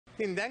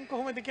ඉතින් දැන්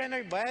කොහොමද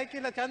කියන්නේ බයයි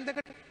කියලා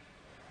ඡන්දකට?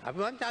 අපි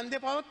වන් ඡන්දේ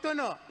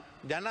පවත්වනවා.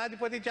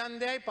 ජනාධිපති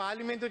ඡන්දයයි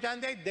පාර්ලිමේන්තු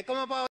ඡන්දයයි දෙකම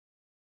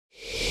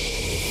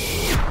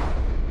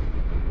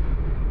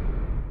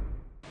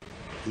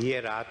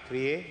ඊයේ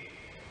රාත්‍රියේ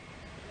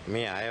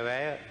මේ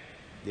අයවැය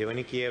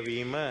දෙවනි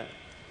කියවීම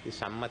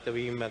සම්මත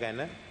වීම ගැන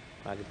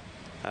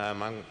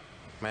මම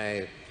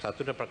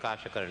සතුට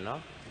ප්‍රකාශ කරනවා.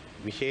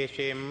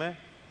 විශේෂයෙන්ම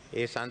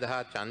ඒ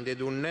සඳහා ඡන්දෙ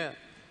දුන්න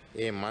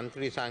ඒ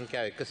මන්ත්‍රී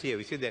සංඛ්‍යාව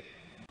 122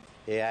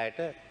 ඒ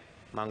අයට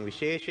මම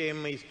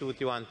විශේෂයෙන්ම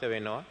ස්තුතිවන්ත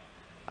වෙනවා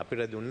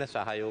අපිට දුන්න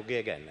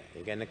සහයෝගය ගැන.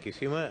 ඒ ගැන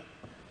කිසිම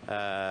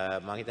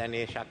මම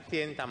හිතන්නේ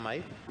ශක්තියෙන්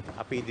තමයි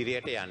අපි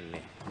ඉදිරියට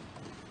යන්නේ.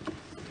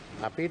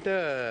 අපිට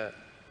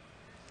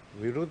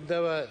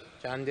විරුද්ධව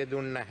ඡන්දෙ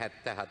දුන්න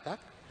 77ක්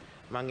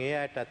මම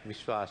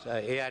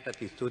ඒ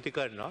අයටත් ස්තුති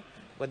කරනවා.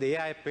 මොකද ඒ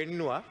අය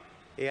පෙන්නවා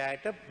ඒ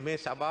අයට මේ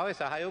සභාවේ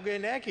සහයෝගය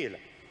නැහැ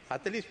කියලා.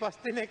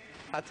 45 දෙනෙක්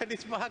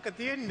 45ක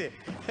තියෙන්නේ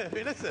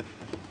වෙනස.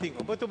 ඉතින්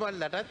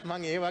ඔබතුමන්ලටත්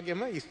මම ඒ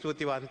වගේම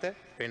ස්තුතිවන්ත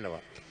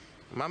වෙනවා.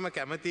 මම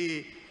කැමති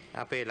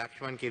අපේ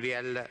ලක්ෂ්මන්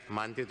කිරියල්ල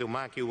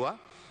මන්ත්‍රීතුමා කිව්වා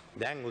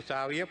දැන්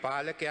උසාවිය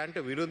පාලකයන්ට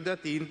විරුද්ධ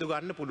තීන්දුව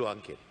ගන්න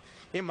පුළුවන්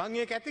කියලා. මම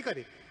ඒක ඇති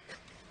කරේ.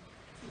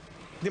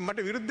 ඉතින්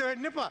මට විරුද්ධ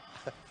වෙන්න එපා.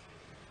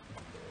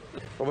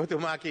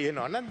 ඔබතුමා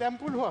කියනවා නම් දැන්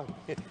පුළුවන්.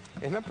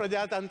 එහෙනම්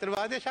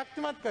ප්‍රජාතන්ත්‍රවාදය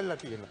ශක්තිමත් කරලා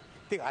තියෙනවා.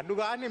 ඉතින් අඩු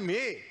ගානේ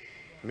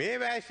මේ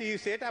වැය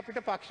ශීර්ෂයට අපිට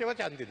පක්ෂව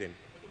ඡන්දෙ දෙන්න.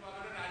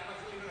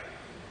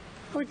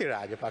 කොයිද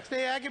රාජපක්ෂ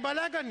එයාගේ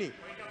බලාගන්නි.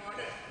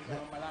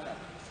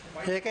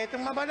 ඒකයි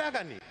තුමා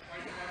බලාගන්නි.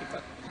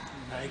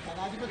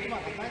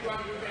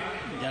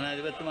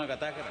 ජනාධිපතිතුමා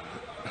කතා කරා.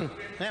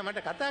 නෑ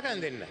මට කතා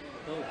කරන්න දෙන්න.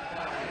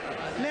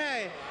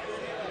 නෑ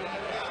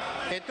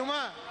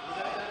එතුමා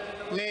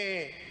මේ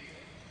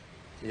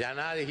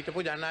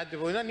හිටපු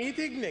ජනාධිපතිතුමා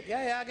නීතිඥයෙක්.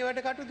 එයාගේ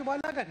වැඩ කටයුතු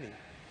බලාගන්නේ.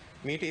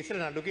 මීට ඉස්සර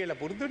නඩු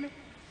කියලා පුරුදුනේ.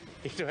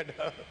 ඊට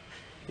වඩා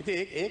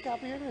ඉතින් ඒක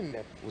අපි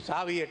වෙන්නේ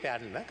උසාවියට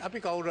යන්න අපි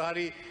කවුරු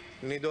හරි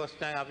නිදොස්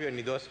නම් අපිව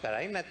නිදොස්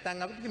කරයි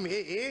නැත්නම් අපිට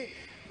මේ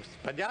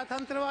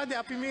ප්‍රජාතන්ත්‍රවාදී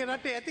අපි මේ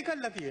රටේ ඇති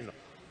කරලා තියෙනවා.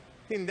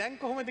 ඉතින් දැන්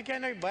කොහොමද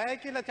කියන්නේ බයයි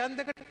කියලා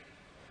ඡන්දකට?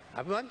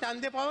 අපි වන්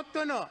ඡන්දේ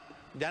පවත්වනවා.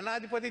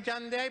 ජනාධිපති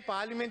ඡන්දයයි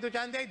පාර්ලිමේන්තු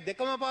ඡන්දයයි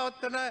දෙකම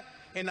පවත්වන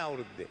එන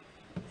අවුරුද්දේ.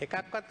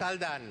 එකක්වත්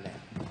කල් දාන්නේ නැහැ.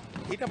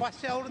 ඊට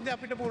පස්සේ අවුරුද්දේ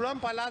අපිට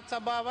පුළුවන් පළාත්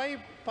සභාවයි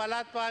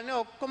පළාත් පාලනය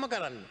ඔක්කොම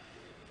කරන්න.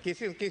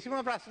 කිසිම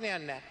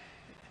ප්‍රශ්නයක් නැහැ.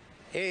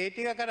 ඒ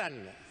ටික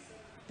කරන්න.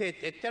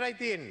 එච්චරයි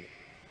තියෙන්නේ.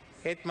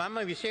 ඒත්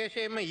මම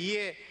විශේෂයෙන්ම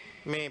ඊයේ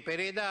මේ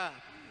පෙරේදා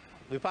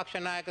විපක්ෂ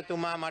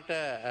නායකතුමා මට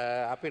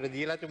අපිට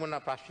දීලා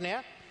තිබුණ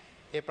ප්‍රශ්නයක්.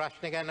 ඒ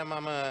ප්‍රශ්න ගැන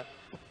මම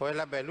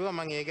හොයලා බැලුවා.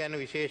 මම ඒ ගැන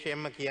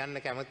විශේෂයෙන්ම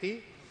කියන්න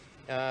කැමතියි.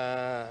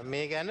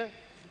 මේ ගැන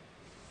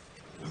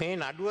මේ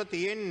නඩුව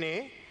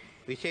තියෙන්නේ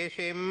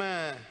විශේෂයෙන්ම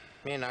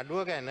මේ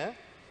නඩුව ගැන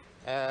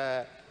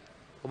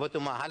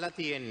ඔබතුමා අහලා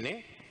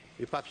තියෙන්නේ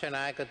විපක්ෂ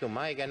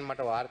නායකතුමා. ඒ ගැන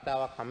මට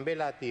වාර්තාවක්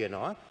හම්බෙලා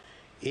තියෙනවා.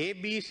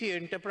 ABC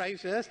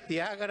Enterprises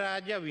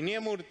තියාගරාජ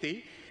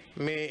විනයමූර්ති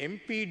මේ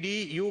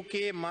MPD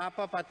UK මාප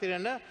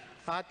පතිරණ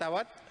හා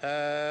තවත්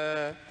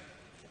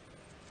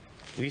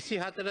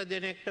 24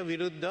 දෙනෙක්ට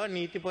විරුද්ධව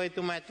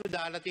නීතිපතිතුමා ඇතුළු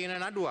දාලා තියෙන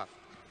නඩුවක්.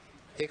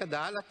 ඒක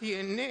දාලා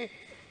තියෙන්නේ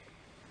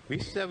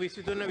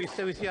 2023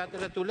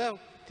 2024 තුල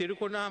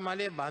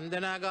තිරුකුණාමලේ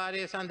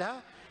බන්ධනාගාරය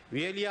සඳහා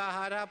වියලි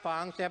ආහාර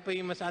පාන්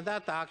සැපයීම සඳහා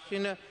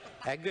තාක්ෂණ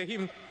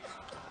ඇගහිම්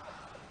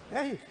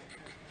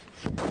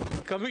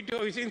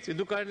කමිටුව විසින්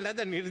සිදු කරන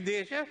ලද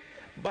නිර්දේශ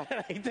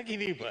බලරහිත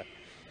කිරීම.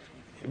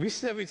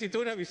 2023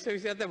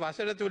 2024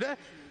 වසර තුල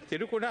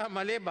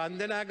තිරුකුණාමලේ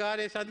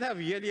බන්ධනාගාරය සඳහා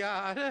වියලි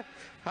ආහාර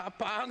හා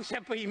පාන්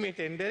සැපයීමේ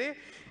ටෙන්ඩරේ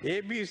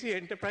ABC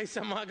Enterprise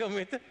සමාගම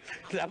වෙත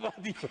ලබා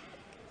දීම.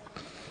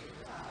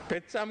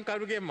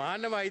 පෙත්සම්කරුගේ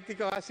මානව අයිතික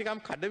වාසිකම්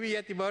කඩ වී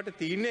ඇති බවට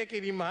තීරණය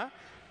කිරීම හා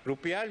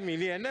රුපියල්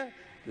මිලියන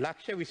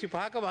ලක්ෂ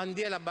 25ක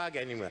වන්දිය ලබා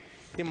ගැනීම.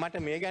 ඉතින්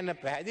මට මේ ගැන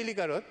පැහැදිලි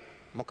කරොත්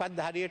මොකක්ද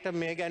හරියට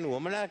මේ ගැන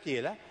උවමනා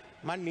කියලා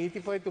මම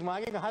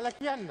නීතිපතිතුමාගෙන් අහලා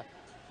කියන්න.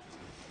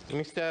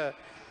 මිස්ටර්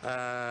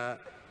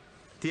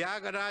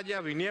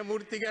තියාගරාජ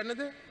විනයමූර්ති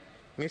ගැනද?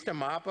 මිස්ටර්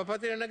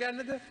මාපපතිරණ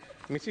ගැනද?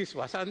 මිසිස්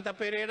වසන්ත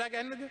පෙරේරා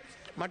ගැනද?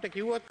 මට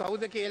කිව්වොත්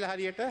කවුද කියලා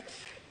හරියට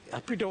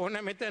අපිට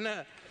ඕන මෙතන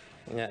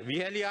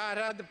වියලි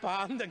ආරාධ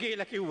පාන්ද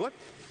කියලා කිව්වොත්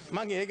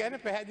මම ඒ ගැන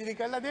පැහැදිලි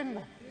කරලා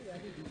දෙන්න.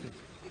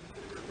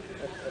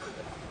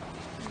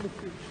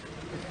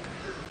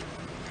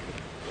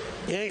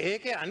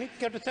 ඒකේ අනිත්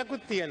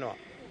කොටසකුත් තියෙනවා.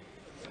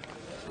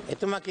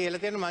 එතුමා කියලා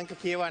තියෙන මම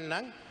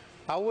කියවන්නම්.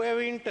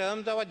 However, in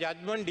terms of a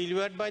judgment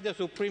delivered by the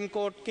Supreme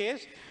Court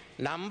case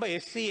number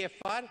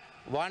SCFR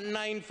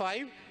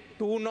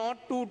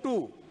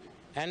 1952022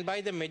 and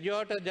by the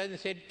majority of the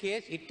said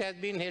case, it has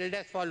been held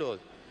as follows.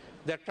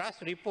 The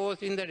trust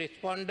reposed in the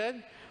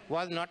respondent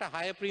was not a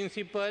higher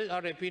principle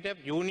or epithet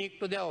unique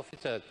to their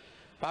officers.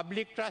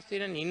 Public trust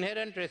is an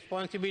inherent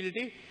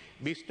responsibility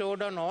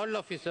bestowed on all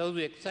officers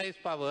who exercise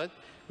powers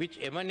which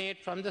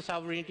emanate from the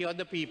sovereignty of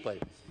the people.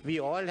 We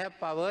all have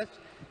powers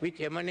which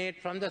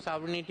emanate from the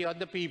sovereignty of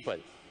the people.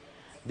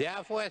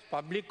 Therefore, as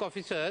public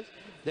officers,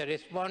 the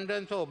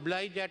respondents are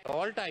obliged at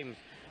all times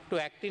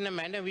to act in a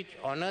manner which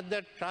honors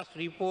the trust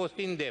reposed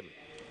in them.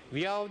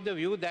 We are of the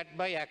view that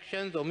by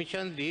actions,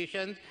 omissions,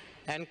 deletions,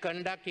 and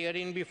conduct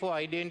herein before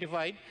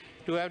identified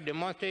to have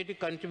demonstrated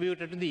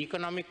contributed to the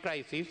economic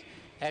crisis,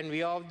 and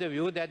we are of the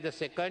view that the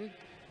second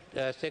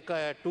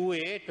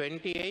 2A,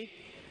 28,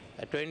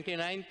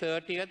 29,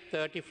 30th,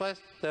 31st,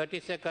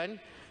 32nd,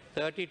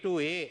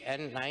 32A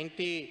and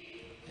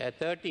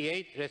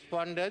 38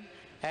 respondents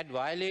had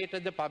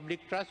violated the public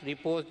trust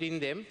reposed in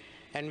them,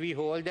 and we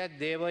hold that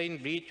they were in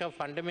breach of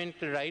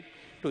fundamental right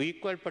to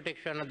equal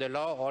protection of the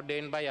law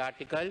ordained by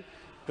Article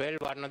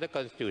 12(1) of the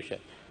Constitution.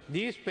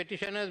 These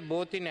petitioners,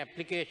 both in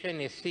application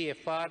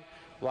SCFR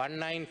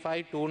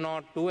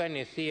 195-202 and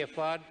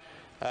SCFR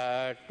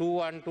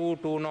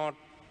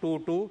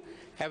 212-2022,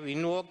 have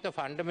invoked the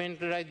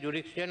fundamental right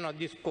jurisdiction of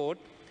this court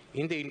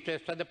in the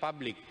interest of the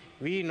public.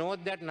 We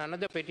note that none of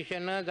the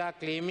petitioners are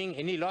claiming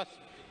any loss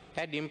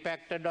had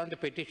impacted on the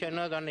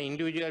petitioners on an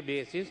individual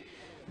basis,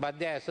 but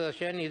their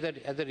assertion is that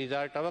as a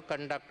result of a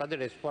conduct of the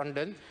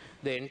respondents,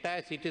 the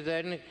entire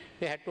citizen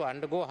had to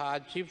undergo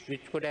hardships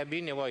which could have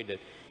been avoided.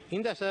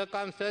 In the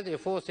circumstances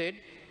aforesaid,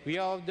 we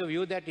are of the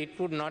view that it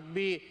would not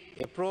be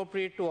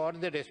appropriate to order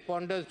the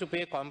respondents to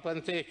pay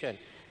compensation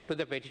to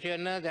the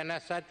petitioners, and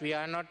as such, we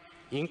are not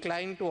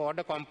inclined to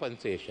order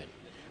compensation.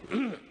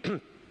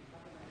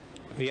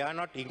 We are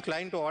not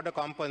inclined to order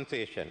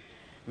compensation.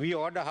 We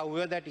order,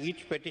 however, that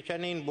each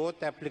petitioner in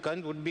both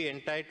applicants would be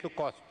entitled to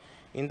cost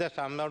in the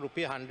sum of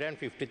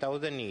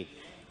 ₹150,000 each.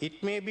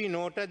 It may be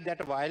noted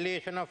that a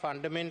violation of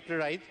fundamental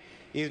rights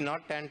is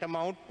not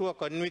tantamount to a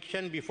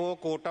conviction before a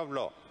court of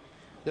law.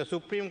 The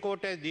Supreme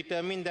Court has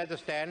determined that the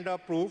standard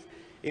of proof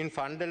in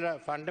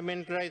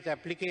fundamental rights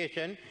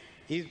application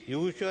is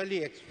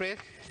usually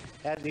expressed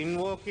as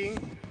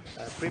invoking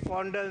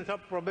preponderance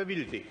of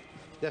probability.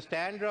 The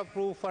standard of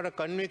proof for a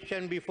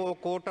conviction before a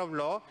court of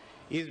law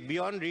is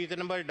beyond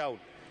reasonable doubt.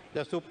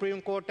 The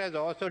Supreme Court has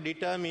also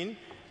determined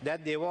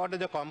that the award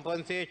of the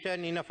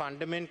compensation in a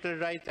fundamental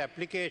rights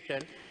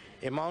application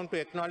amount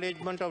to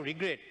acknowledgement of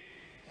regret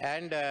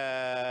and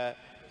a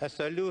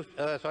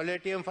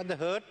solatium for the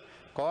hurt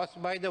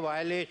caused by the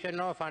violation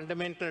of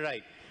fundamental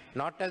right,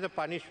 not as a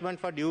punishment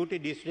for duty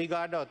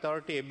disregard or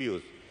authority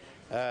abuse.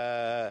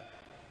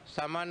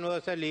 Saman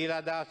vs.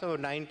 Leela Das of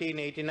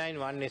 1989,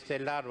 1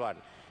 SLR 1.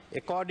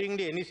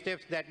 Accordingly, any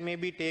steps that may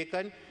be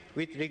taken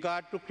with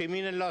regard to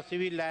criminal or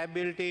civil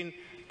liability in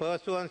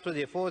pursuance to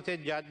the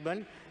aforesaid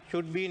judgment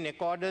should be in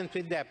accordance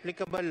with the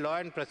applicable law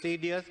and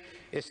procedures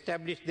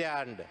established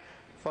thereunder.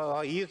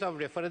 For ease of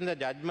reference, the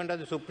judgment of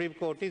the Supreme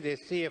Court is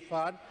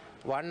SCFR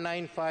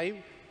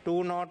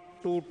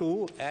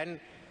 195-2022 and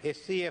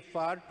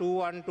SCFR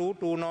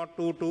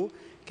 212-2022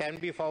 can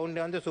be found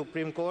on the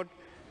Supreme Court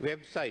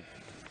website.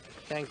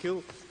 Thank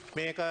you.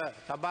 මේක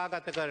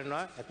සභාගත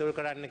කරනවා අතුල්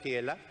කරන්න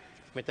කියලා.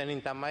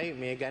 මෙතනින් තමයි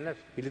මේ ගැන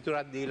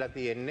පිළිතුරක් දීලා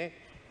තියෙන්නේ.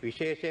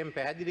 විශේෂයෙන්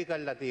පැහැදිලි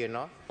කරලා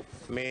තියෙනවා.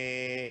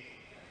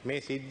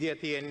 මේ සිද්ධිය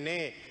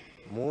තියෙන්නේ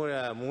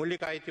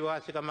මූලික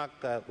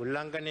අයිතිවාසිකමක්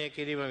උල්ලංඝනය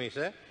කිරීම මිස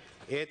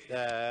ඒත්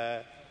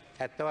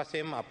ඇත්ත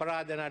වශයෙන්ම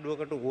අපරාධ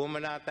නඩුවකට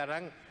උවමනා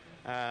තරම්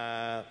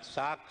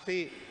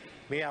සාක්ෂි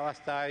මේ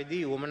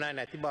අවස්ථාවේදී උවමනා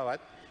නැති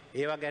බවත්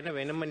ඒවා ගැන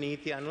වෙනම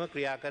නීති අනුව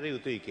ක්‍රියා කර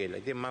යුතුයි කියලා.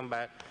 ඉතින්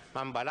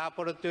මම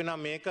බලාපොරොත්තු වෙනවා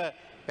මේක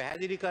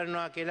පැහැදිලි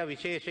කරනවා කියලා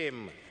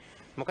විශේෂයෙන්ම.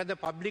 මොකද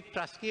පබ්ලික්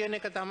ට්‍රස්ට් කියන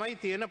එක තමයි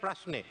තියෙන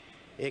ප්‍රශ්නේ.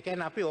 ඒ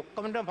කියන්නේ අපි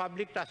ඔක්කොමද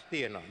පබ්ලික් ට්‍රස්ට්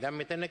තියෙනවා. දැන්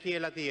මෙතන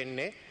කියලා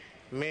තියෙන්නේ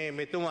මේ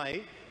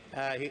මෙතුමයි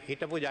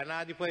හිටපු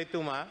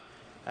ජනාධිපතිතුමා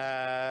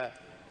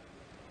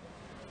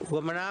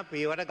උවමනා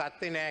පියවර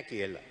ගත්තේ නැහැ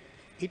කියලා.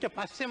 ඊට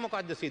පස්සේ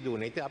මොකද්ද සිදු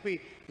වුනේ? ඉතින්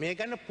අපි මේ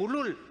ගැන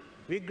පුළුල්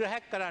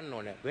විග්‍රහයක් කරන්න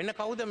ඕනේ. වෙන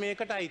කවුද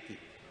මේකට අයිති?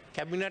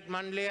 කැබිනට්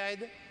මණ්ඩලය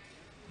අයද?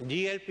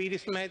 ජී.එල්.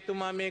 පීරිස්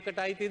මහත්මයා මේකට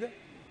අයිතිද?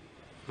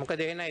 මොකද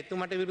එහෙනම්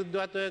එතුමට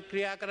විරුද්ධව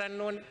ක්‍රියා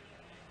කරන්න ඕනේ.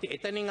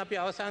 එතනින් අපි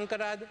අවසන්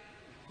කරාද?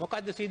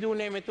 මොකද්ද සිදු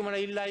වුනේ මෙතුමලා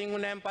ඉල්ලා අයින්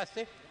වුණාන්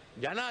පස්සේ?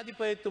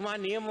 ජනාධිපතිතුමා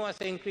නියම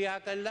වශයෙන් ක්‍රියා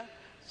කළා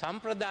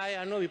සම්ප්‍රදාය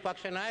අනුව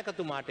විපක්ෂ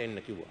නායකතුමාට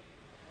එන්න කිව්වා.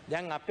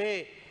 දැන්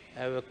අපේ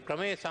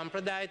ක්‍රමයේ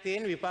සම්ප්‍රදාය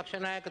තියෙන විපක්ෂ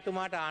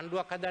නායකතුමාට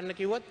ආණ්ඩුවක් හදන්න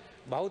කිව්වොත්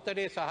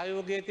බහුතරයේ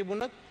සහයෝගය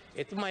තිබුණොත්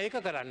එතුමා ඒක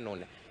කරන්න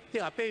ඕනේ.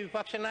 ඉතින් අපේ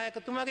විපක්ෂ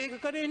නායකතුමාගේ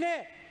ඒක කරේ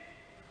නෑ.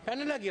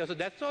 පැනලා ගියා. So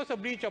that's also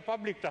breach of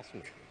public trust.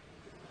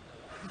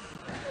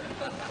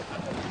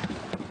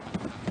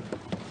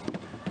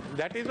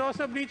 That is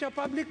also breach of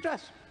public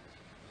trust.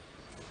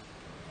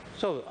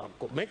 So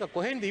මේක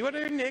කොහෙන්ද ඉවර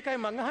වෙන්නේ? ඒකයි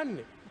මං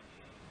අහන්නේ.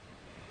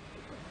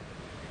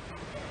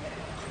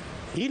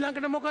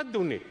 ඊළඟට මොකක්ද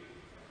උනේ?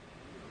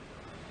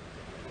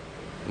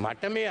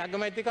 මට මේ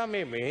අගමැතිකම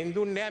මෙහෙන්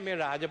දුන්නේ නැහැ, මේ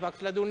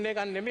රාජපක්ෂලා දුන්නේ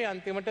කන් නෙමෙයි.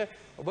 අන්තිමට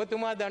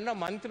ඔබතුමා දන්නා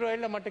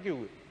මන්ත්‍රීවරුන්ලා මට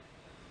කිව්වේ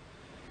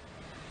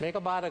මේක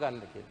බාර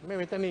ගන්න කියලා. මේ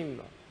මෙතන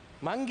ඉන්නවා.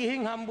 මං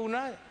ගිහින්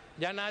හම්බුණා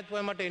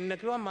ජනාධිපතිතුමා මට එන්න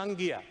කිව්වා. මං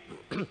ගියා.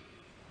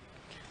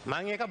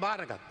 මං ඒක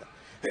බාරගත්තා.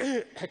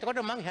 එතකොට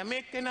මං හැම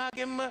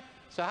එක්කෙනාගෙම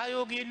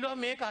සහයෝගය ඉල්ලුවා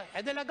මේක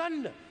ඇදලා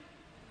ගන්න.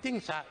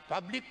 ඉතින්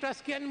පබ්ලික්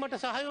ට්‍රස්ට් කියන්නේ මට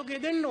සහයෝගය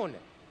දෙන්න ඕනේ.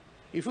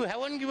 If you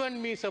haven't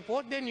given me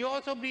support, then you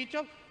also breach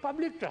of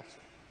public trust.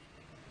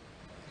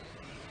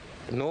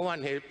 No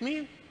one helped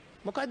me.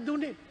 මොකක්ද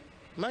උනේ?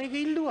 මම ඒක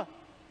ඉල්ලුවා.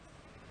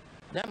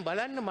 දැන්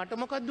බලන්න මට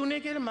මොකක්ද උනේ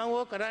කියලා මම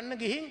ඕක කරන්න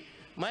ගිහින්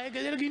මගේ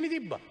ගෙදර ගිනි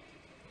තිබ්බා.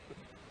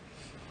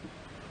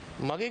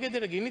 මගේ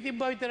ගෙදර ගිනි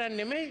තිබ්බා විතරක්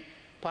නෙමෙයි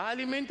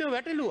පාර්ලිමේන්තුව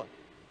වැටලුවා.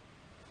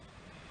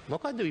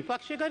 මොකද්ද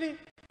විපක්ෂ කරේ?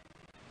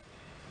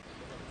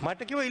 මට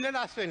කිව්වා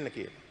ඉල්ලලාස් වෙන්න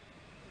කියලා.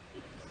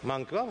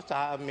 මං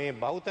කිව්වා මේ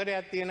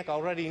බෞතරයක් තියෙන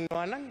කවුරු හරි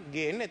ඉන්නවා නම්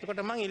ගේන්න.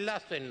 එතකොට මං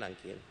ඉල්ලාස් වෙන්නම්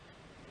කියලා.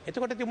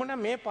 එතකොට තිබුණා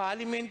මේ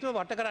පාර්ලිමේන්තුව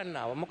වට කරන්න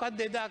ආවා.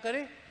 මොකද්ද එදා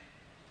කරේ?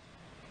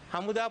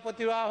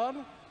 හමුදාපතිවම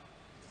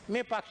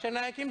මේ පක්ෂ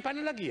නායකයින්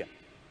පැනලා ගියා.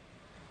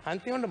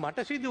 අන්තිමට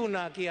මට සිදු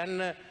වුණා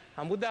කියන්න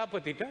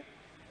හමුදාපතිට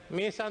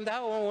මේ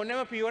සඳහා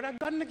ඕනෑම පියවරක්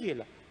ගන්න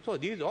කියලා. So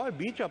these all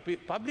breach of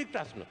public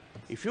trust.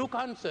 If you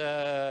can't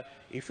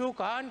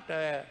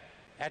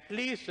at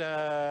least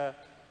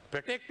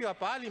protect your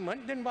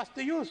parliament, then what's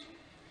the use?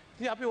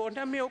 ඉතින් අපි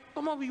ඕනෑම මේ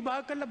ඔක්කොම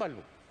විභාග කරලා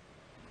බලමු.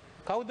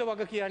 කවුද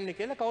වග කියන්නේ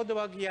කියලා, කවුද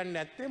වග කියන්නේ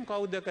නැත්නම්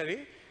කවුද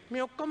කරේ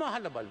මේ ඔක්කොම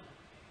අහලා බලමු.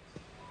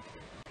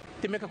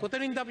 ඉතින් මේක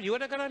කොතනින්ද අපි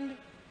ඉවර කරන්නේ?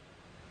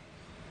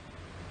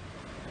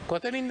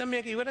 කොතනින්ද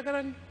මේක ඉවර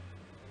කරන්නේ?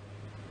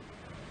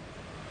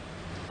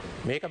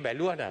 මේක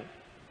බැලුවා නම්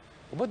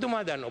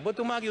ඔබතුමා දන්න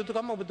ඔබතුමාගේ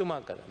යුතුයකම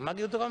ඔබතුමා කරා.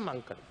 මගේ යුතුයකම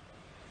මං කරා.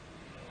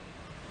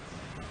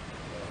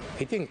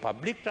 ඉතින්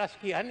public trust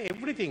කියන්නේ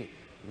everything.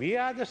 We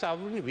are the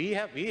sovereign,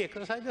 we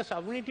exercise the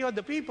sovereignty of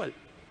the people.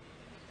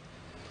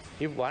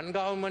 If one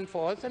government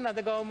falls,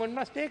 another government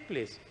must take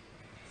place.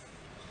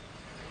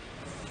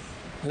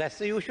 That's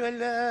the usual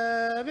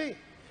way.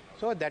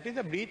 So that is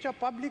a breach of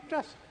public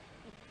trust.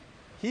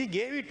 He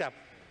gave it up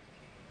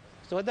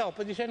so the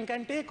opposition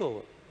can take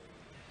over.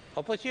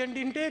 Opposition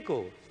didn't take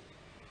over.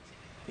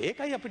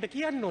 ඒකයි අපිට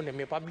කියන්න ඕනේ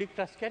මේ public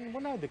trust කියන්නේ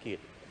මොනවද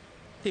කියලා.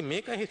 ඉතින්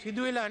මේක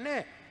සිදු වෙලා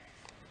නැහැ.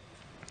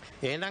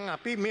 එහෙනම්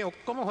අපි මේ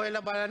ඔක්කොම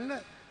හොයලා බලන්න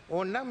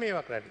ඕන නම්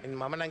මේවා කරන්න.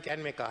 මම නම්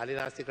කියන්නේ මේ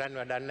කාලීනාස්ති කරන්න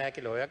වැඩක් නැහැ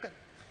කියලා ඔයක.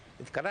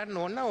 කරන්න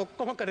ඕන නම්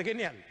ඔක්කොම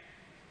කරගෙන යන්න.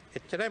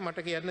 එච්චරයි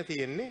මට කියන්න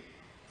තියෙන්නේ.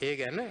 ඒ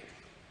ගැන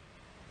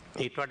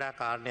ඊට වඩා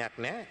කාරණයක්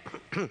නැහැ.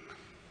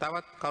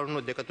 තවත් කරුණු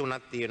දෙක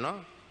තුනක්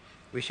තියෙනවා.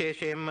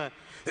 විශේෂයෙන්ම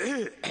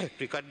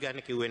ක්‍රිකට්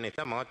ගැන කිව්වේ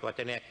නිසා මමත්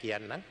වචනයක්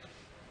කියන්නම්.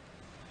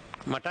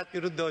 මටත්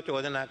විරුද්ධව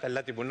චෝදනා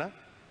කළා තිබුණා.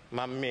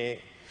 මම මේ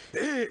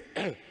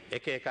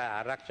එක එක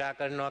ආරක්ෂා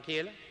කරනවා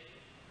කියලා.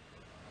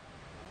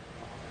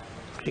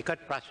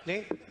 ක්‍රිකට්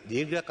ප්‍රශ්නේ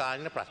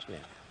දීර්ඝකාලීන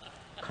ප්‍රශ්නයක්.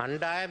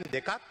 කණ්ඩායම්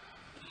දෙකක්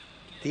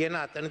තියෙන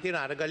අතන තියෙන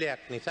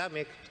අරගලයක් නිසා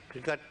මේ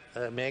ක්‍රිකට්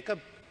මේක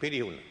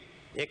පිරිහුණා.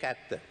 ඒක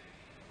ඇත්ත.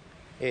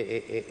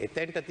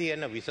 එතෙන්ට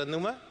තියෙන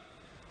විසඳුම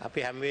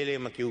අපි හැම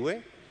වෙලේම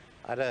කිව්වේ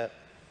අර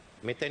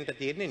මෙතෙන්ට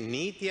තියෙන්නේ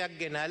නීතියක්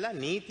ගෙනලා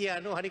නීතිය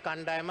අනුව හරි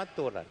කණ්ඩායමක්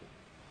තෝරන්න.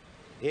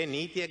 ඒ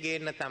නීතිය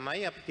ගේන්න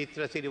තමයි අපි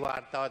චිත්‍රසිරි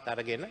වාර්තාවත්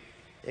අරගෙන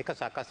ඒක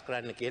සකස්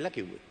කරන්න කියලා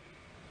කිව්වේ.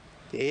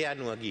 ඒ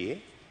අනුව ගියේ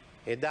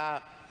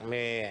එදා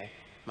මේ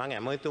මම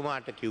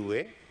ඇමතුමාට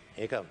කිව්වේ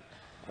ඒක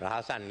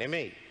රහසක්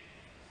නෙමෙයි.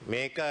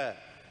 මේක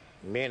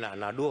මේ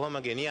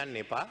නඩුවම ගෙනියන්න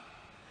එපා.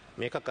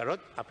 මේක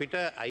කරොත් අපිට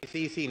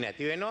ICC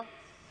නැති වෙනවා,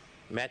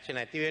 මැච්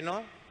නැති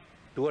වෙනවා,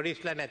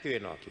 ටුවරිස්ට්ලා නැති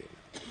වෙනවා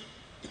කියලා.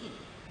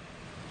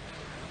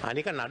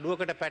 අනික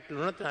නඩුවකට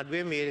පැටලුනොත්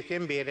නඩුවේ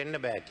මේකෙන්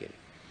බේරෙන්න බෑ කියලා.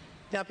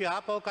 ඉතින් අපි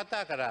ආපහු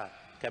කතා කරා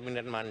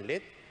කැබිනට්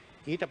මණ්ඩලෙත්.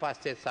 ඊට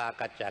පස්සේ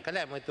සාකච්ඡා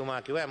කළා.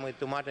 ඇමතුමා කිව්වා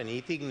ඇමතුමාට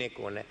නීතිඥයෙක්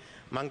ඕනේ.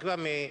 මං කිව්වා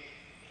මේ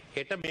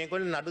හෙට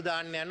මේගොල්ලෝ නඩු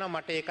දාන්න යනවා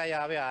මට ඒකයි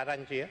ආවේ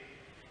ආරංචිය.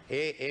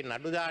 ඒ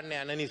නඩු දාන්න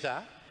යන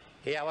නිසා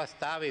ඒ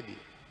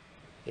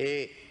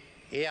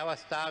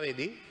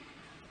අවස්ථාවේදී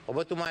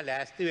ඔබතුමා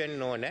ලෑස්ති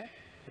වෙන්න ඕනේ.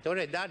 ඒතකොට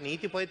එදා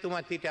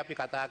නීතිපතිතුමාත් හිටියා අපි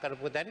කතා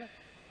කරපු තැන.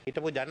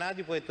 හිටපු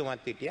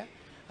ජනාධිපතිතුමාත් හිටියා.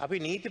 අපි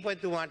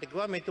නීතිපතිතුමාට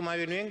කිව්වා මෙතුමා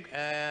වෙනුවෙන්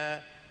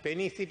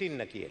පෙනී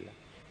සිටින්න කියලා.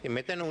 ඉතින්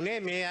මෙතන උනේ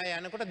මේ අය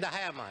යනකොට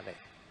 10:00මාරයි.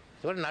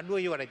 ඒතකොට නඩුව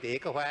ඉවරයි.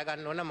 ඒක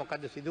හොයාගන්න ඕන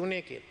මොකද්ද සිදු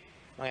වුනේ කියලා.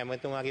 මම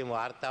එමෙතුමාගේ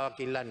වාර්තාවක්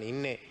ඉල්ලන්න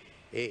ඉන්නේ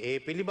ඒ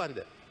පිළිබඳ.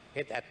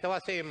 ඒත් ඇත්ත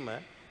වශයෙන්ම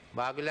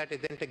බාගලට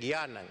එතෙන්ට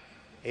ගියා නම්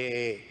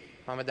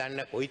මම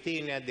දන්නේ කොයි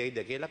තීරණයක් දෙයිද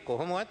කියලා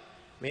කොහොමවත්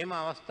මේම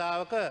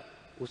අවස්ථාවක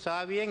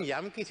උසාවියෙන්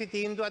යම් කිසි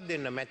තීන්දුවක්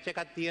දෙන්න මැච් එකක්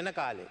තියෙන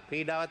කාලේ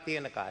ක්‍රීඩාවක්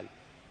තියෙන කාලේ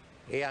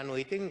ඒ අනුව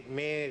ඉතින්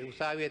මේ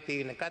උසාවිය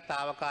තීරණක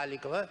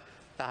తాවකාලිකව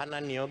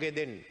තහනම් නියෝගය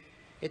දෙන්න.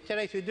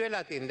 එච්චරයි සිදු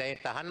වෙලා තියෙන්නේ. ඒ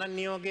තහනම්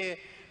නියෝගයේ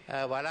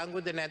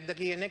වළංගුද නැද්ද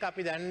කියන එක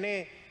අපි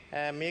දන්නේ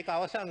මේක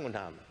අවසන්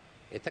වුණාම.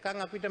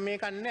 එතකන් අපිට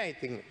මේක නැහැ.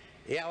 ඉතින්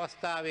ඒ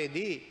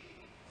අවස්ථාවේදී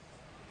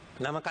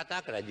නම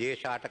කතා කරා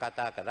ජේෂාට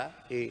කතා කරා.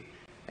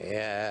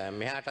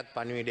 මෙහාටත්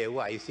පණිවිඩය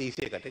එව්වා ICC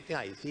එකට. ඉතින්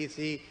ICC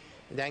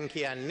දැන්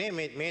කියන්නේ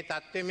මේ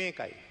තත්ත්වය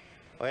මේකයි.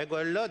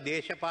 ඔයගොල්ලෝ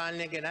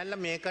දේශපාලනය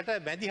ගෙනල්ලා මේකට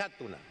මැදිහත්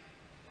වුණා.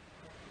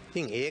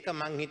 ඉතින් ඒක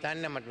මං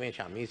හිතන්නේ මට මේ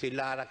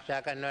ශමීසිල්ලා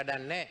ආරක්ෂා කරන්න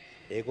වැඩක් නැහැ.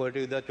 ඒගොල්ලෝ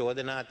විරුද්ධ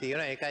චෝදනා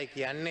තියෙනවා. ඒකයි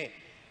කියන්නේ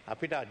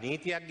අපිට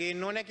නීතියක්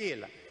ගේන්න ඕනේ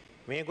කියලා.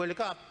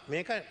 මේගොල්ලෝ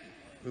මේක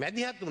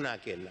මැදිහත් වුණා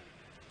කියලා.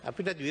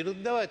 අපිට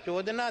විරුද්ධව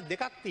චෝදනා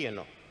දෙකක්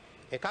තියෙනවා.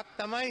 එකක්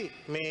තමයි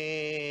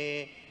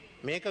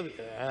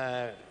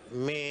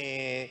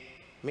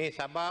මේ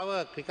සභාව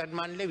ක්‍රිකට්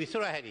මණ්ඩලයේ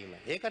විසිර හැරීම.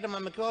 ඒකට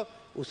මම කිව්වා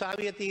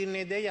උසාවිය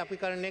තීරණය දෙයි අපි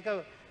කරන එක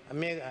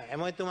මේ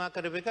ඇමතුමා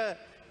කරපු එක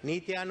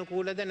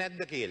නීත්‍යානුකූලද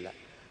නැද්ද කියලා.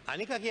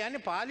 අනික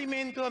කියන්නේ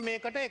පාර්ලිමේන්තුව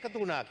මේකට එකතු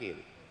වුණා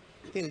කියලා.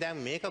 ඉතින් දැන්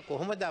මේක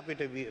කොහොමද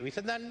අපිට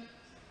විසඳන්නේ?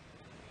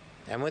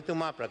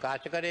 ඇමතුමා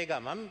ප්‍රකාශ කරේ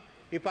ගමන්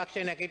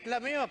විපක්ෂේ නැගිටලා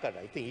මේවා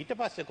කරා. ඉතින් ඊට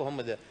පස්සේ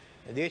කොහොමද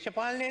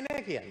දේශපාලනේ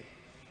නැහැ කියන්නේ?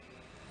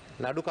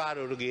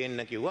 නඩුකාරවරු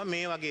ගේන්න කිව්වා,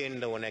 මේ වගේ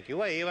එන්න ඕන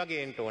කිව්වා, ඒ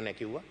වගේ එන්න ඕන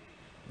කිව්වා.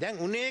 දැන්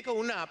උනේක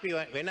උන අපි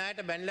වෙන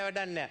අයට බැනලා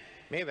වැඩක් නැහැ.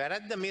 මේ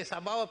වැරද්ද මේ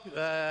සභාව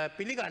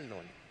පිළිගන්න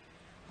ඕනේ.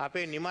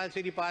 අපේ නිමල්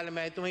සිරි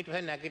පාර්ලිමේන්තුව ඊට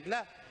පස්සේ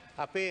නැගිටලා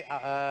අපේ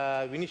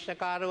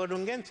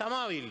විනිශ්චයකාරවරුන්ගෙන්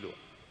සමාව ඉල්ලුවා.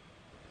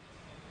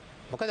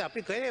 මොකද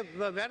අපි කරේ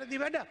වැරදි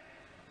වැඩක්.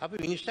 අපි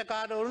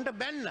විනිශ්චයකාරවරුන්ට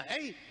බැන්න.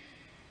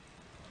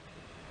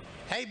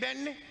 ඇයි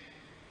බැන්නේ?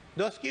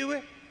 දොස්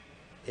කිව්වේ?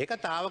 ඒක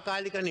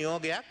తాවකාලික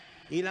නියෝගයක්.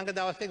 ඊළඟ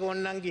දවසේ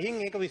ඕන්නම්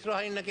ගිහින් ඒක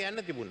විශ්වාසින්න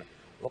කියන්න තිබුණා.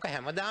 ඔක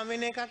හැමදාම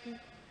වෙන එකක් නේ.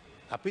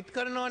 අපිත්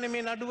කරනවනේ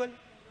මේ නඩුවල.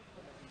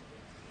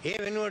 ඒ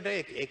වෙනුවට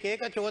එක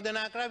එක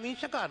චෝදනා කරා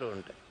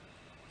විනිශ්චයකාරවරුන්ට.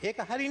 ඒක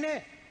හරි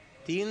නෑ.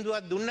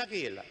 තීන්දුවක් දුන්නා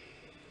කියලා.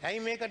 ඇයි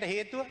මේකට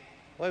හේතුව?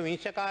 ඔය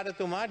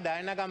විනිශ්චයකාරතුමා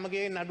ඩයනා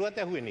ගම්මගේ නඩුවත්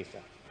ඇහුවේ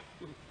නිසා.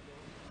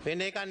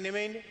 වෙන එකක්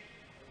නෙමෙයිනේ.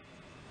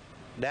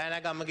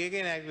 ඩයනා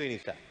ගම්මගේ නැගුවේ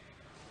නිසා.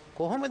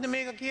 කොහොමද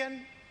මේක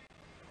කියන්නේ?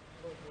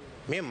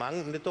 මේ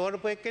මං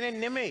තෝරපු එක්කෙනෙක්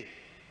නෙමෙයි.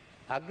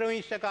 අග්‍ර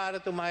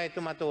විනිශ්චයකාරතුමා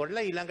එතුමා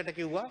තෝරලා ඊළඟට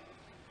කිව්වා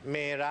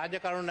මේ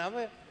රාජකරුණාව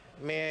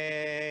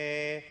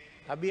මේ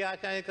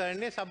අභියාචනය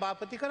කරන්නේ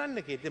සභාපති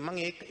කරන්න කියලා. මං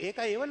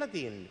ඒකයි එවලා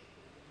තියෙන්නේ.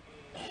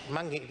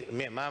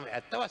 මම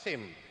ඇත්ත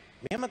වශයෙන්ම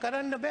මෙහෙම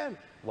කරන්න බෑ.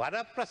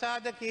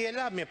 වරප්‍රසාද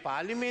කියලා මේ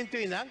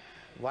පාර්ලිමේන්තුවේ ඉඳන්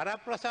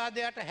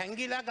වරප්‍රසාදයට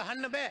හැංගිලා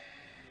ගහන්න බෑ.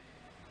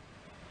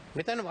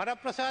 මෙතන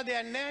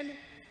වරප්‍රසාදයක් නැහැනේ.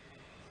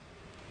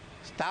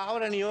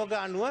 ස්ථාවර නියෝග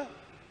අනුව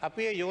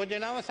අපි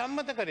යෝජනාව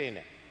සම්මත කරේ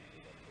නැහැ.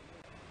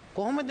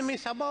 කොහොමද මේ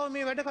සභාව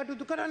මේ වැඩ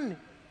කටයුතු කරන්නේ?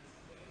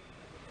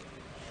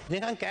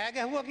 නිකන් කෑ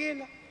ගැහුවා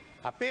කියලා.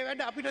 අපේ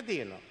වැඩ අපිට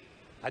තියෙනවා.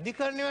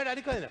 අධිකරණයේ වැඩ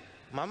අධිකරණය.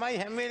 මමයි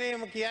හැම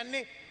වෙලේම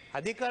කියන්නේ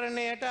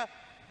අධිකරණයට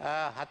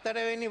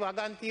හතරවෙනි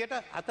වගන්තියට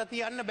අත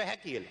තියන්න බෑ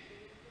කියලා.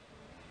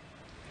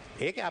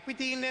 ඒක අපි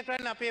තීරණය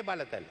කරන්නේ අපේ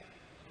බලතල.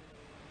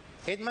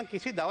 ඒත් මම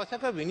කිසි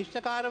දවසක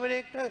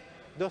විනිශ්චයකාරවරයෙක්ට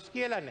දොස්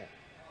කියලා නැහැ.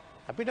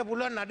 අපිට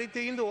පුළුවන් නඩු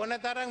තීන්දුව ඕන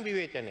තරම්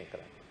විවේචනය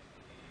කරන්න.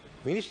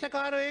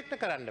 විනිශ්චයකාරයෙක්ට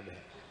කරන්න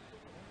බෑ.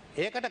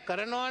 ඒකට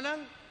කරනවා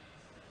නම්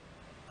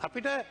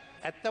අපිට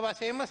ඇත්ත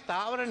වශයෙන්ම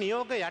ස්ථාවර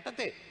නියෝග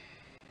යටතේ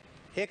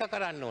ඒක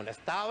කරන්න ඕනේ.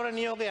 ස්ථාවර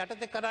නියෝග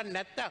යටතේ කරන්නේ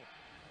නැත්නම්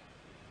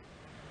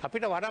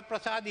අපිට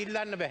වරප්‍රසාද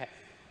ඉල්ලන්න බෑ.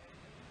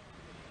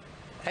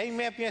 ඇයි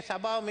මේ අපි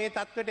සභාව මේ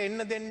තත්ත්වයට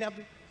එන්න දෙන්නේ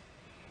අපි?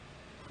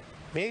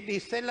 මේක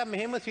ඉස්සෙල්ලා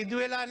මෙහෙම සිදු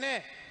වෙලා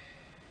නැහැ.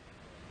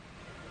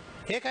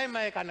 ඒකයි මම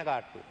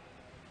කනගාටුව.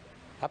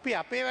 අපි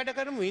අපේ වැඩ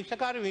කරමු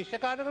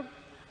විනිශ්චයකාර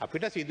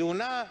අපිට සිදු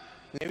වුණා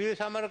නෙවිල්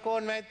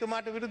සමරකෝන්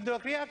මැතිතුමාට විරුද්ධව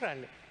ක්‍රියා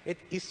කරන්න. ඒත්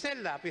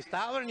ඉස්සෙල්ලා අපි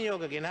ස්ථාවර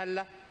නියෝග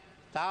ගෙනල්ලා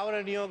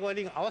ස්ථාවර නියෝග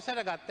වලින්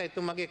අවසර ගත්ත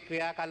එතුමගේ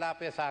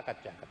ක්‍රියාකලාපය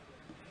සාකච්ඡා කරා.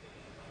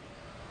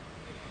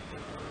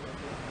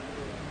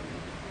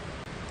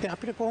 දැන්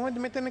අපිට කොහොමද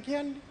මෙතන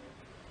කියන්නේ?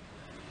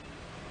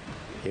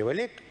 ඒ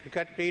වෙලේ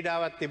ක්‍රිකට්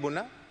ක්‍රීඩාවක්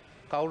තිබුණා.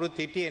 කවුරුත්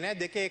හිටියේ නැහැ.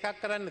 දෙකේ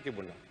එකක් කරන්න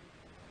තිබුණා.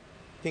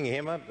 ඉතින්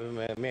එහෙම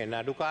මේ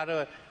නඩුකාර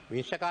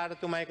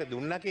විනිශ්චයකාරතුමා එක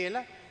දුන්නා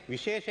කියලා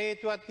විශේෂ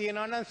හේතුවක්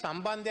තියෙනවා නම්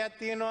සම්බන්ධයක්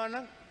තියෙනවා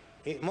නම්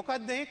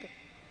මොකක්ද ඒක?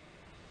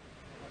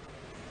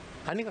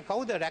 අනික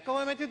කවුද රැකව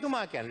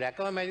මැතිතුමා කියන්නේ?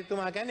 රැකව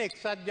මැතිතුමා කියන්නේ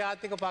එක්සත්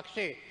ජාතික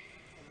පක්ෂයේ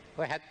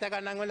ඔය 70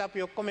 ගණන් වල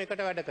අපි ඔක්කොම එකට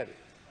වැඩ කරේ.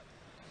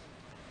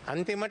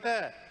 අන්තිමට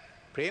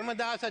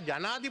ප්‍රේමදාස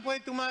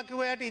ජනාධිපතිතුමා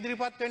කිව්ව යට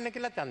ඉදිරිපත් වෙන්න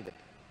කියලා ඡන්දෙට.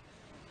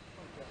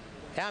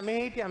 එයා මේ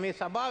හිටියා මේ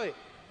සභාවේ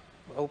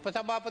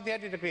උපසභාපති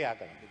හැටියට ක්‍රියා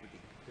කරනවා.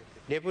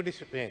 ඩෙපුටි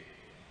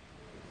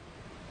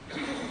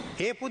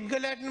ඒ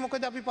පුද්ගලයාට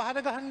මොකද අපි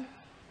පහර ගහන්නේ?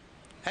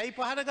 ඇයි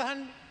පහර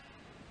ගහන්නේ?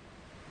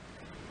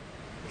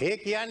 ඒ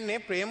කියන්නේ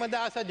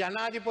ප්‍රේමදාස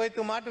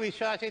ජනාධිපතිතුමාට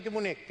විශ්වාසය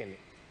තිබුණ එක්කෙනෙක්.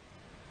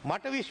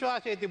 මට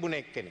විශ්වාසය තිබුණ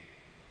එක්කෙනෙක්.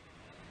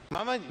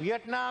 මම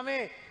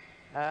වියට්නාමේ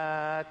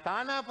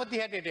තානාපති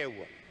හැටියට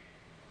එව්වා.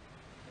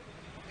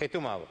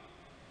 එතුමාව.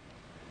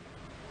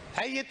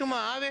 ඇයි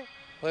එතුමා ආවේ?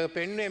 ඔය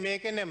පෙන්නුවේ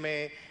මේකනේ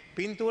මේ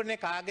පින්තූරනේ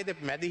කාගේද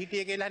මැද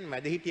හිටියේ කියලා හන්නේ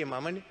මැද හිටියේ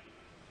මමනේ.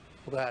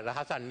 ඔක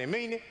රහසක්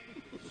නෙමෙයිනේ.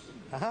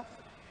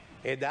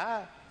 එදා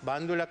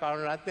බන්දුල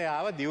කරුණරත්නේ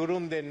ආව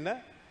දිවුරුම් දෙන්න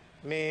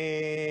මේ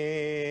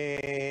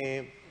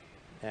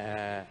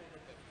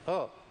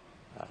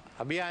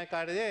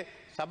අභියාචනයේ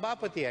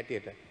සභාපති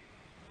හැටියට.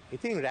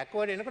 ඉතින්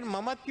රැකවල එනකොට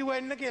මමත් කිව්වා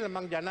එන්න කියලා.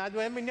 මං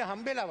ජනාධිපතිතුමා ඉන්නේ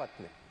හම්බෙලාවත්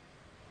නෑ.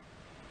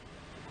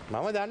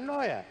 මම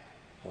දන්නවා අය.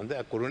 හොඳ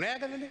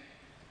කුරුණෑගලනේ.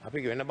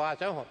 අපි වෙන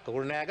භාෂාව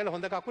කුරුණෑගල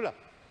හොඳ කකුලක්.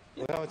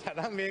 ඔය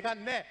තරම් මේකක්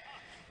නෑ.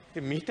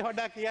 ඉතින් මීට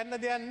වඩා කියන්න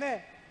දෙයක් නෑ.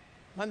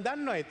 මං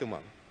දන්නවා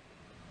එතුමා.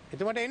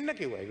 එතුමාට එන්න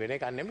කිව්වා. වෙන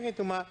එකක් නෙමෙයි.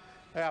 එතුමා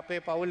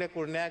අපේ පවුලේ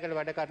කුරුණෑගල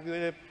වැඩ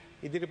කටයුතු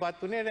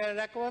ඉදිරිපත් වුණේ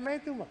රැකවම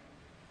එතුමා.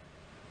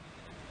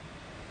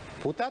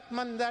 පුතත්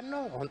මන්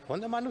දන්නවා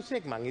හොඳ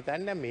මිනිස්සෙක්. මං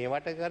හිතන්නේ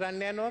මේවට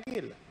කරන්න යනවා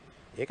කියලා.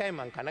 ඒකයි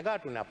මං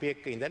කනගාටුනේ. අපි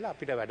එක්ක ඉඳලා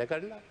අපිට වැඩ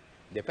කරලා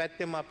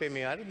දෙපැත්තෙම අපේ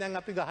මේ හරි දැන්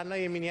අපි ගහන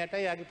මේ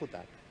මිනිහටයි යාගේ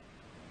පුතාට.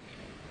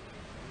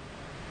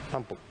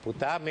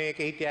 පුතා මේක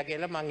හිටියා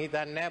කියලා මං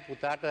හිතන්නේ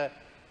පුතාට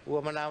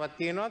උවමනාවක්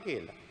තියනවා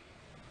කියලා.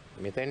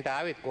 මෙතෙන්ට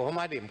ආවෙත් කොහොම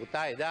හරි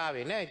පුතා එදා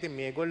ආවේ නෑ. ඉතින්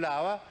මේගොල්ලෝ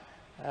ආවා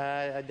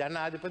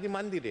ජනාධිපති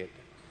මන්දිරයට.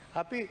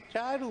 අපි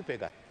ඡායාරූපේ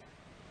ගත්තා.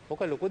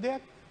 ඕක ලොකු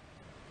දෙයක්.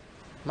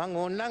 මං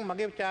ඕන්නම්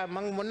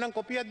මං මොන්නම්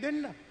කොපියක්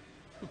දෙන්න.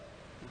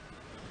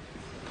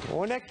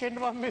 ඕනක් කෙන්න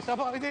මම මේ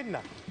සභාවේ දෙන්න.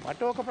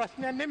 මට ඕක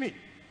ප්‍රශ්නයක් නෙමෙයි.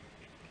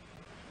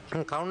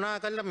 කරුණා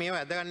කරලා මේව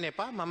ඇදගන්න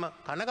එපා. මම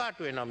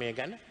කනගාටු වෙනවා මේ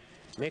ගැන.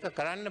 මේක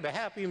කරන්න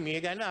බෑ. අපි මේ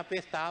ගැන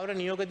අපේ ස්ථාවර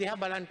නියෝග දිහා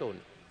බලන්න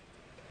ඕනේ.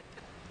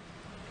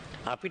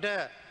 අපිට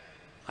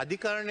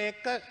අධිකරණය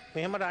එක්ක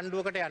මෙහෙම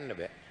රණ්ඩුවකට යන්න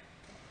බෑ.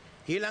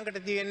 ඊළඟට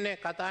තියෙන්නේ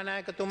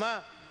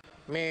කතානායකතුමා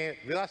මේ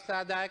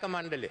ව්‍යවස්ථාදායක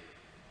මණ්ඩලය.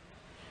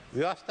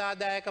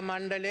 ව්‍යවස්ථාදායක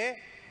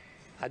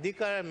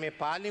මණ්ඩලයේ මේ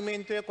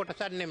පාර්ලිමේන්තුවේ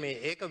කොටසක් නෙමෙයි.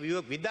 ඒක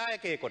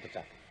විධායකයේ කොටසක්.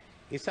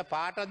 It's a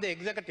part of the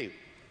executive.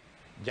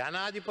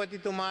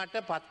 ජනාධිපතිතුමාට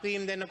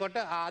පත්වීම් දෙනකොට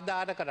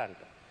ආධාර කරන්න.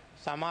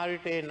 සමහර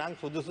විට නම්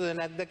සුදුසුද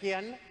නැද්ද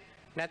කියන්න.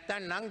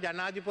 නැත්නම් නම්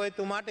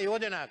ජනාධිපතිතුමාට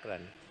යෝජනා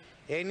කරන්න.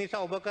 ඒ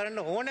නිසා ඔබ කරන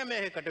ඕනෑම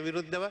එකකට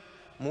විරුද්ධව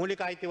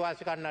මූලික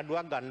අයිතිවාසිකම්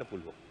නඩුවක් ගන්න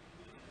පුළුවන්.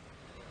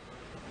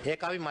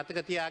 ඒක අපි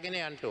මතක තියාගෙන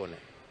යන්න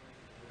ඕනේ.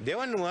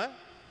 දෙවනුව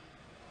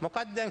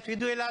මොකක්ද දැන්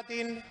සිදු වෙලා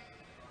තියෙන්නේ?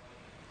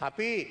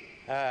 අපි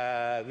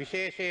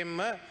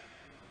විශේෂයෙන්ම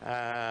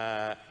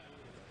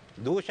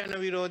දූෂණ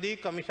විරෝධී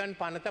කමිෂන්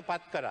පනත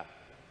පත් කරා.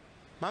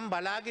 මම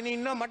බලාගෙන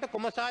ඉන්නවා මට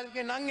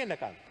කොමසාරිගේ නම්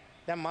එනකම්.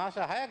 දැන් මාස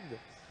 6ක්ද?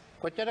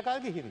 කොච්චර කල්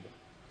ගිහින්ද?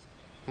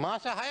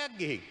 මාස 6ක්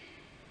ගිහින්.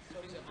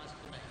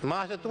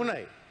 මාස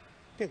 3යි.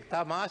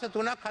 තා මාස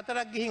 3ක්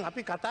 4ක් ගිහින්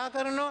අපි කතා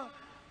කරනවා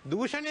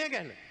දූෂණය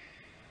ගැන.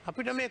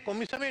 අපිට මේ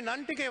කොමිසමේ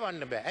නම් ටික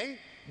එවන්න බෑ. ඇයි?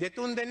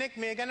 දෙතුන් දෙනෙක්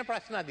මේ ගැන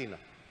ප්‍රශ්න අදිනවා.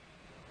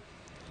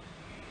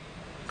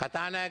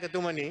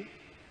 කතානායකතුමනි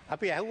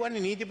අපි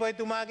ඇහුවන්නේ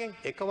නීතිපතිතුමාගෙන්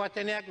එක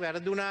වචනයක්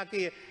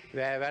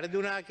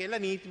වැරදුනා කියලා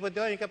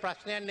නීතිපතිතුමා මේක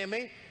ප්‍රශ්නයක්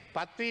නෙමෙයි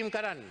පත්වීම්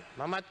කරන්න.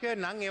 මමත් කිව්වේ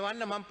නම්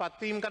එවන්න මම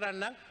පත්වීම්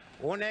කරන්න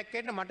ඕනෑක්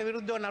කෙනෙක් මට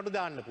විරුද්ධව නඩු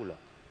දාන්න පුළුවන්.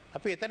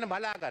 අපි එතන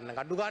බලා ගන්න.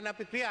 අඩු ගන්න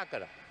අපි ක්‍රියා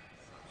කරා.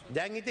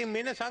 දැන් ඉතින්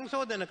මෙන්න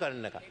සංශෝධන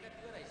කරන එක.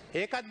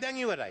 ඒකත් දැන්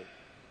ඉවරයි.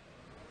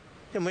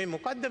 ඉතින් මේ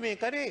මොකද්ද මේ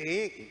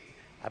කරේ?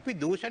 අපි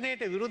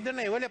දූෂණයට විරුද්ධ වෙන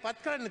ඒවල පත්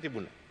කරන්න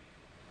තිබුණා.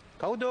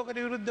 කවුද ඔකට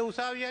විරුද්ධ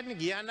උසාවිය යන්නේ?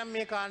 ගියා නම්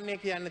මේ කාරණේ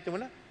කියන්න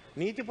තිබුණා.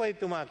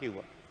 නීතිපතිතුමා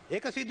කිව්වා.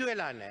 ඒක සිදු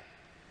වෙලා නැහැ.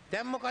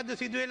 දැන් මොකද්ද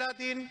සිදු වෙලා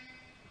තියෙන්නේ?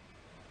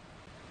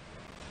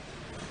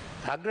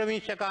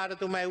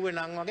 අග්‍රවිනිශ්චයකාරතුමා එව්වේ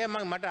නම් වගේ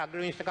මට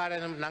අග්‍රවිනිශ්චයකාරය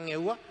නම්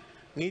එව්වා.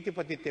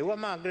 නීතිපතිත් එව්වා.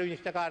 මම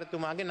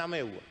අග්‍රවිනිශ්චයකාරතුමාගේ නම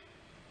එව්වා.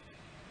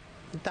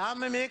 තාම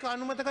මේක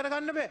අනුමත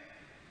කරගන්න බෑ.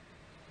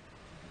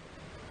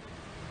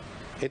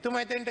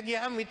 එතුමා එතෙන්ට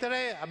ගියාම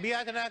විතරයි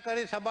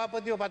අභියාචනාකාරී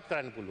සභාපතිව පත්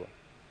කරන්න පුළුවන්.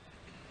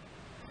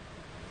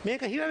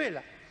 මේක හිර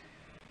වෙලා.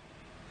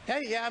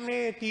 ඇයි යා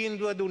මේ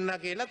තීන්දුව දුන්නා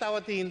කියලා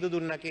තව තීන්දුව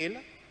දුන්නා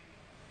කියලා.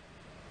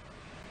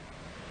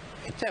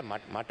 එච්චර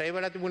මට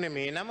ඒවල තිබුණේ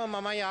මේ නම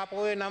මමයි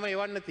ආපහු නම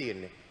එවන්න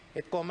තියෙන්නේ.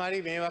 ඒත් කොහොම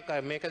හරි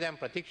මේක දැන්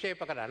ප්‍රතික්ෂේප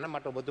කරන්න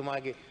මට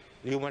ඔබතුමාගේ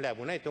ලියුම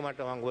ලැබුණා. එතුමාට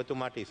මම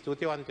ඔබතුමාට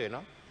ස්තුතිවන්ත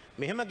වෙනවා.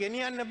 මෙහෙම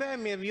ගෙනියන්න බෑ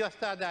මේ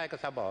ව්‍යවස්ථාදායක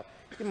සභාව.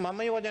 ඉතින්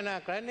මම යෝජනා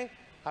කරන්නේ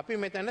අපි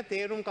මෙතන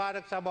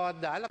තේරුම්කාරක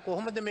සභාවක් දාලා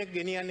කොහොමද මේක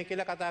ගෙනියන්නේ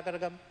කියලා කතා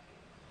කරගමු.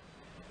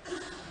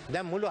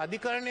 දැන් මුළු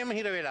අධිකරණයම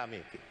හිර වෙලා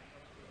මේකේ.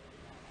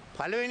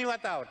 පළවෙනි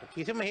වතාවට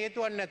කිසිම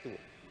හේතුවක් නැතුව.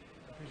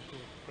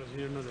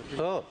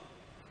 ඔව්.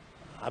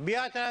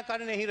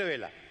 අභියාචනාකාරණේ හිර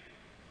වෙලා.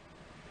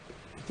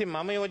 ඉතින්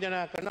මම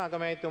යෝජනා කරනවා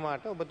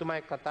අගමැතිතුමාට ඔබතුමා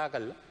එක්ක කතා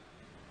කරලා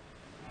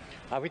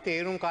අපි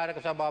තේරුම්කාරක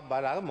සභාවක්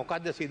බලාගෙන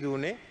මොකද්ද සිදු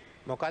වුනේ?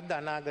 මොකද්ද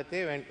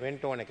අනාගතේ වෙන්න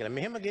ඕන කියලා.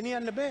 මෙහෙම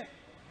ගෙනියන්න බෑ.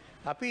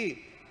 අපි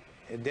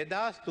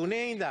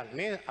 2003 ඉඳන්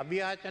මේ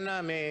අභියාචන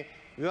මේ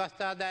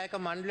ව්‍යවස්ථාදායක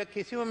මණ්ඩල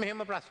කිසිම මෙහෙම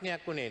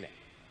ප්‍රශ්නයක් උනේ නැහැ.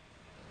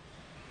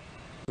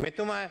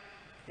 මෙතුමා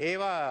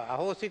ඒවා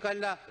අහෝසි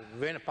කළා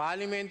වෙන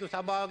පාර්ලිමේන්තු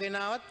සභාව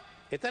ගෙනාවත්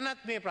එතනත්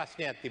මේ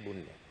ප්‍රශ්නයක්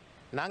තිබුණේ.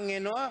 නම්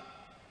එනවා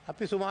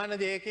අපි සුමාන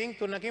දෙකකින්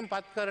තුනකින්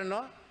පත්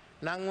කරනවා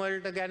නම්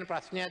වලට ගැන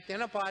ප්‍රශ්නයක්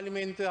තියෙනවා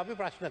පාර්ලිමේන්තුවේ අපි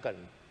ප්‍රශ්න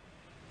කරනවා.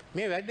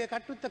 මේ වැඩේ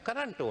කටයුත්ත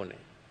කරන්න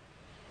ඕනේ.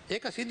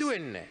 ඒක සිදු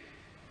වෙන්නේ නැහැ.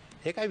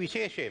 ඒකයි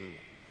විශේෂයෙන්ම.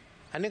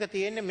 අනික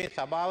තියෙන්නේ මේ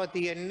සභාව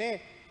තියෙන්නේ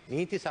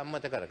නීති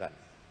සම්මත කරගන්න.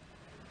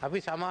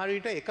 අපි සමහර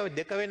විට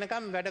 1-2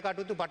 වෙනකම් වැඩ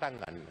කටයුතු පටන්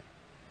ගන්න.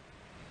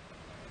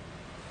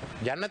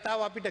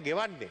 ජනතාව අපිට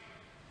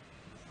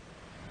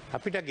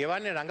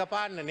ගෙවන්නේ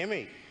රංගපාන්න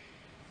නෙමෙයි.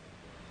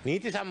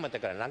 නීති සම්මත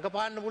කරන්න.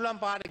 රංගපාන්න පුළුවන්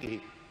පාර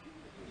ගිහින්.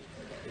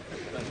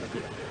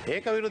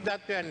 ඒක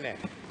විරුද්ධත්වයක් නැහැ.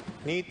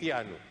 නීතිය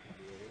අනුව.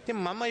 ඉතින්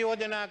මම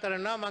යෝජනා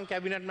කරනවා මම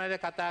කැබිනට් මැද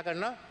කතා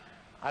කරනවා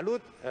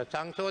අලුත්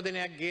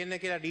සංශෝධනයක් ගේන්න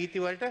කියලා නීති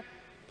වලට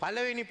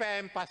පළවෙනි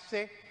පැයෙන්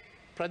පස්සේ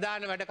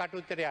ප්‍රධාන වැඩ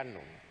කටයුත්තට යන්න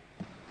ඕනේ.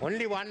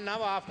 Only 1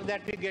 hour after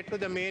that we get to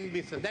the main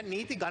business. දැන්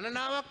නීති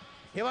ගණනාවක්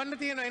එවන්න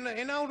තියෙන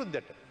එන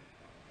අවුරුද්දට.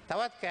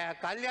 තවත්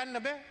කල් යන්න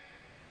බෑ.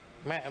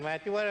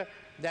 මැතිවර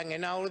දැන්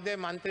එන අවුරුද්දේ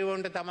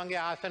മന്ത്രിවරුන්ට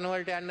තමන්ගේ ආසන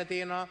වලට යන්න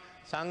තියෙනවා.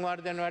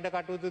 සංවර්ධන වැඩ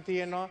කටයුතු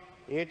තියෙනවා.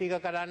 ඒ ටික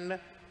කරන්න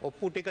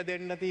ඔප්පු ටික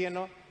දෙන්න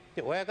තියෙනවා.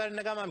 ඉතින් ඔය කරන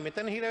ගමන්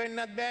මෙතන හිර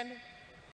වෙන්නත් බෑනේ.